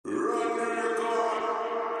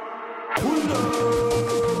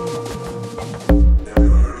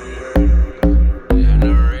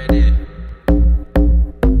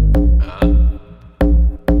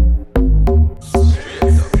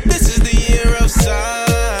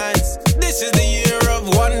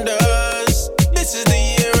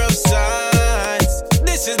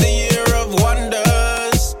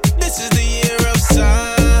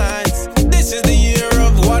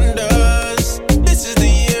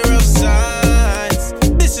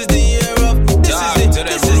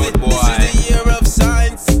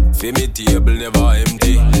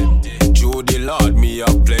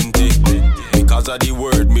of the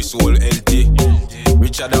word, me soul healthy.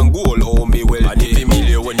 Richer than gold, oh me wealthy. And if you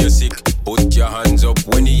million when you're sick, put your hands up.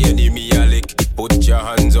 When the enemy a lick, put your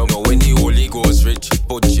hands up. Now when the Holy Ghost rich,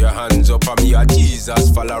 put your hands up. And me a Jesus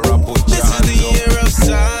follower, put your hands up. This is the year of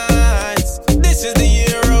signs. This is the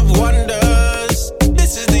year of wonders.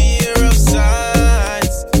 This is the year of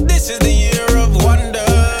signs. This is the year of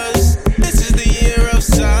wonders. This is the year of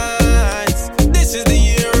signs. This is the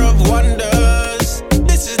year of wonders.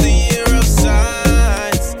 This is the year of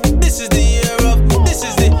signs. This is the year of this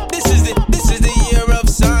is the year of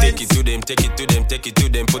signs. Take it to them, take it to them, take it to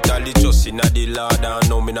them. Put all the trust in the Lord and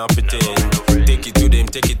no me not pretend. Take it to them,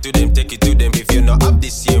 take it to them, take it to them. If you not have the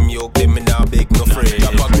same yoke, then me not beg no friend.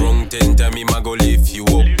 Drop a ground 10 times, me ma go lift you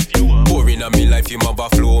up. Pouring on me life, him have a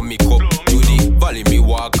flow me cup. To the valley me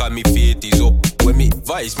walk and me faith is up. When me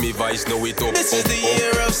vice, know it up. This is the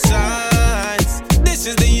year of signs. This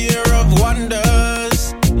is the year of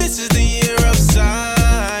wonders. This is the year of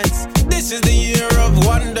signs. This is the year of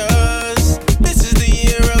wonders. This is the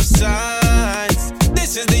year of signs.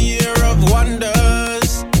 This is the year of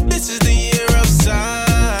wonders. This is the year of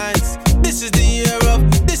signs. This is the year of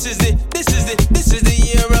this is the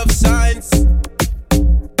year of signs.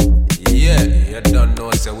 Yeah, you don't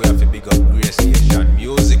know, so we have to big up Grace Asian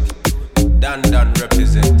music. Dan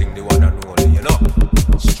representing the one and only, you know.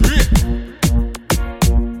 Straight.